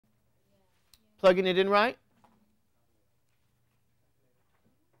plugging it in right?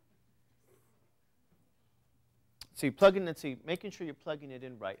 See, making sure you're plugging it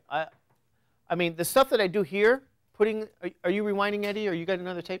in right. I mean, the stuff that I do here, are you rewinding, Eddie, or you got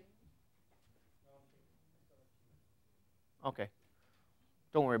another tape? Okay.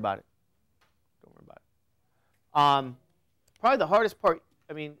 Don't worry about it. Don't worry about it. Probably the hardest part,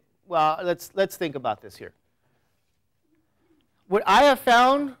 I mean, well, let's think about this here. What I have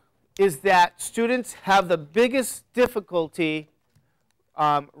found is that students have the biggest difficulty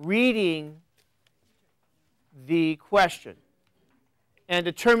reading the question and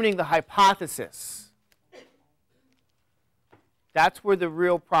determining the hypothesis. That's where the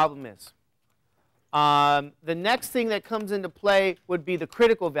real problem is. The next thing that comes into play would be the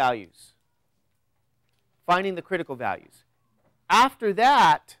critical values, finding the critical values. After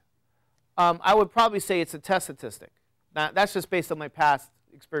that, I would probably say it's a test statistic. Now, that's just based on my past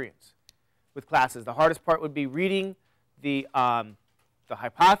experience with classes. The hardest part would be reading the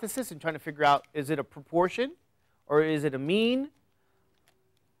hypothesis and trying to figure out, is it a proportion or is it a mean?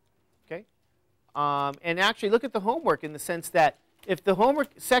 Okay. And actually look at the homework in the sense that if the homework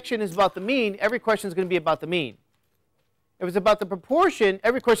section is about the mean, every question is going to be about the mean. If it's about the proportion,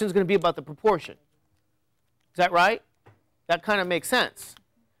 every question is going to be about the proportion. Is that right? That kind of makes sense.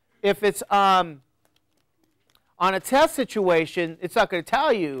 If it's on a test situation, it's not going to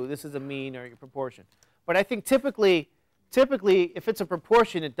tell you this is a mean or a proportion. But I think typically, if it's a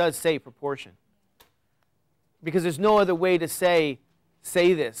proportion, it does say proportion. Because there's no other way to say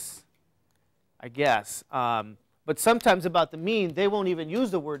this, I guess. But sometimes about the mean, they won't even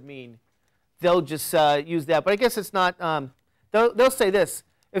use the word mean. They'll just use that. But I guess it's not, they'll say this.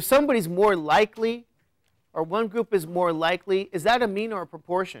 If somebody's more likely, or one group is more likely, is that a mean or a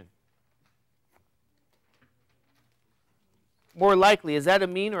proportion? More likely, is that a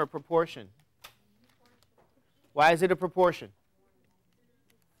mean or a proportion? Why is it a proportion?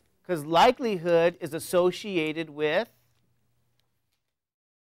 Because likelihood is associated with